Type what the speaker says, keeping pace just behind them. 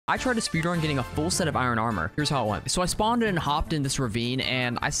I tried to speedrun getting a full set of iron armor. Here's how it went. So I spawned in and hopped in this ravine,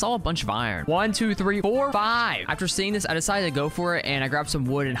 and I saw a bunch of iron. 1, 2, 3, 4, 5. After seeing this, I decided to go for it, and I grabbed some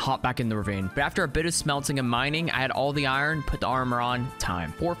wood and hopped back in the ravine. But after a bit of smelting and mining, I had all the iron, put the armor on,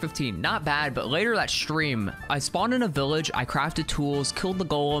 time. 4:15. Not bad, but later that stream, I spawned in a village, I crafted tools, killed the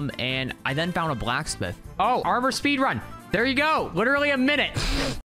golem, and I then found a blacksmith. Oh, armor speedrun. There you go. Literally a minute.